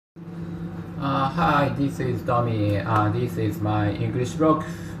Hi, this is Tommy. This is my English blog.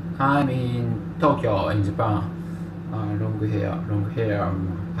 I'm in Tokyo, in Japan. Long hair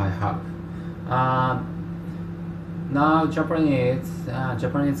I have. Uh, Now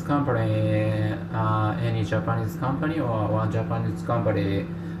Japanese company, any Japanese company or one Japanese company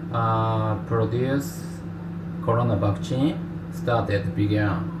produce corona vaccine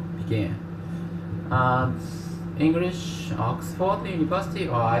begin. And English Oxford University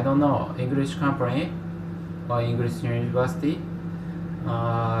or I don't know English company or English university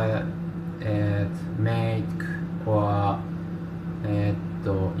make or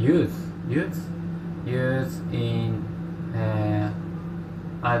use in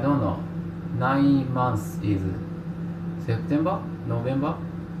I don't know 9 months is September November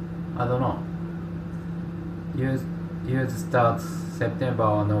I don't know use starts September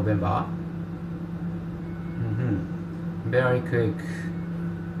or November. Very quick,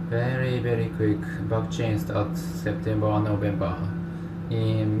 very quick. Vaccine starts September or November.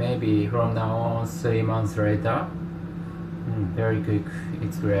 In maybe from now on 3 months later. Very quick.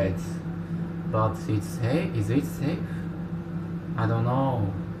 It's great. But it's safe. Is it safe? I don't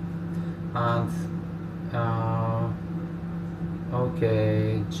know. And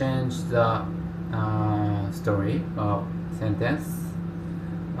okay, change the story or sentence.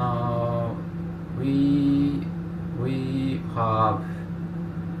 We have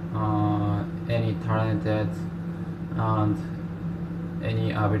any talented and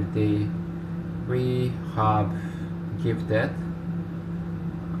any ability. We have gifted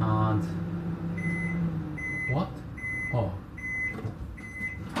and what? Oh,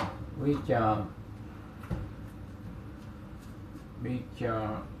 we can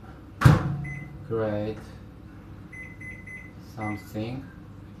create something.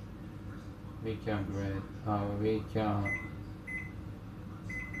 We can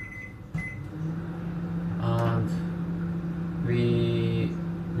and we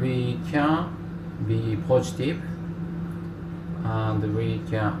can be positive and we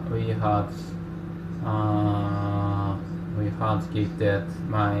had gifted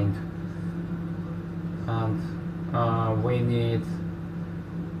mind and we need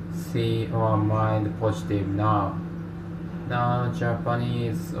see our mind positive now. Now Japan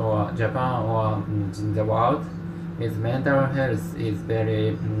or in the world its mental health is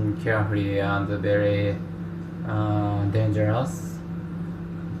very carefully and very dangerous.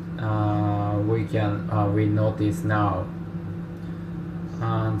 We notice now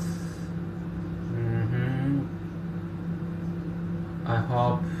and I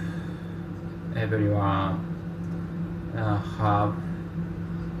hope everyone have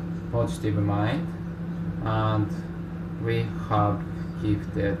positive mind and we have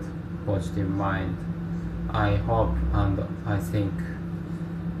gifted positive mind. I hope and I think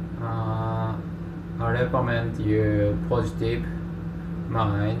I recommend you positive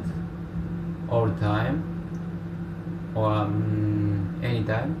mind all the time or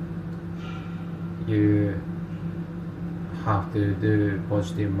anytime you have to do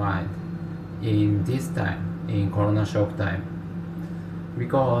positive mind in this time in corona shock time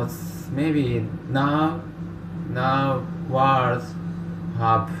because maybe now world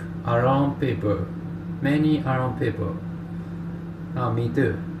have alone people, many alone people. Me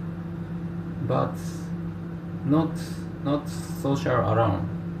too, but not social alone.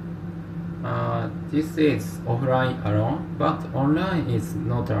 This is offline alone, but online is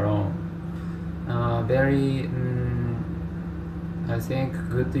not alone. Very I think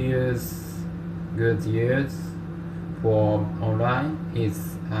good use for online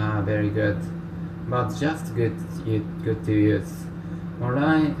is very good, but just good to use.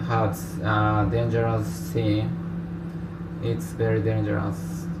 Online has dangerous thing. It's very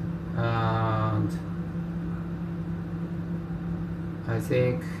dangerous, and I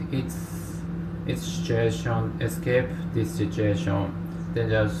think it's situation escape this situation.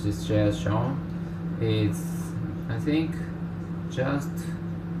 Dangerous situation is I think just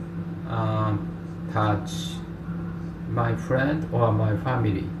touch my friend or my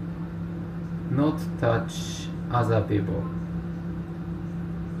family, not touch other people.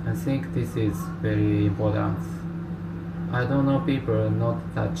 I think this is very important. I don't know people not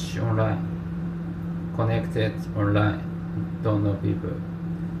touch online, connected online, don't know people.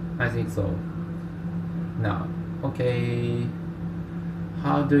 I think so. Now, okay,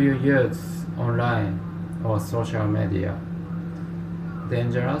 how do you use online or social media?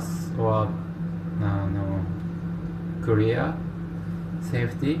 Dangerous or no, clear,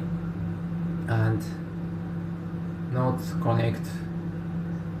 safety, and not connect,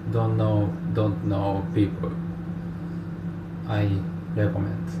 don't know people. I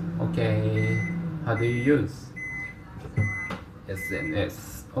recommend. Okay, how do you use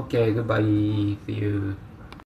SNS? Okay, goodbye. See you.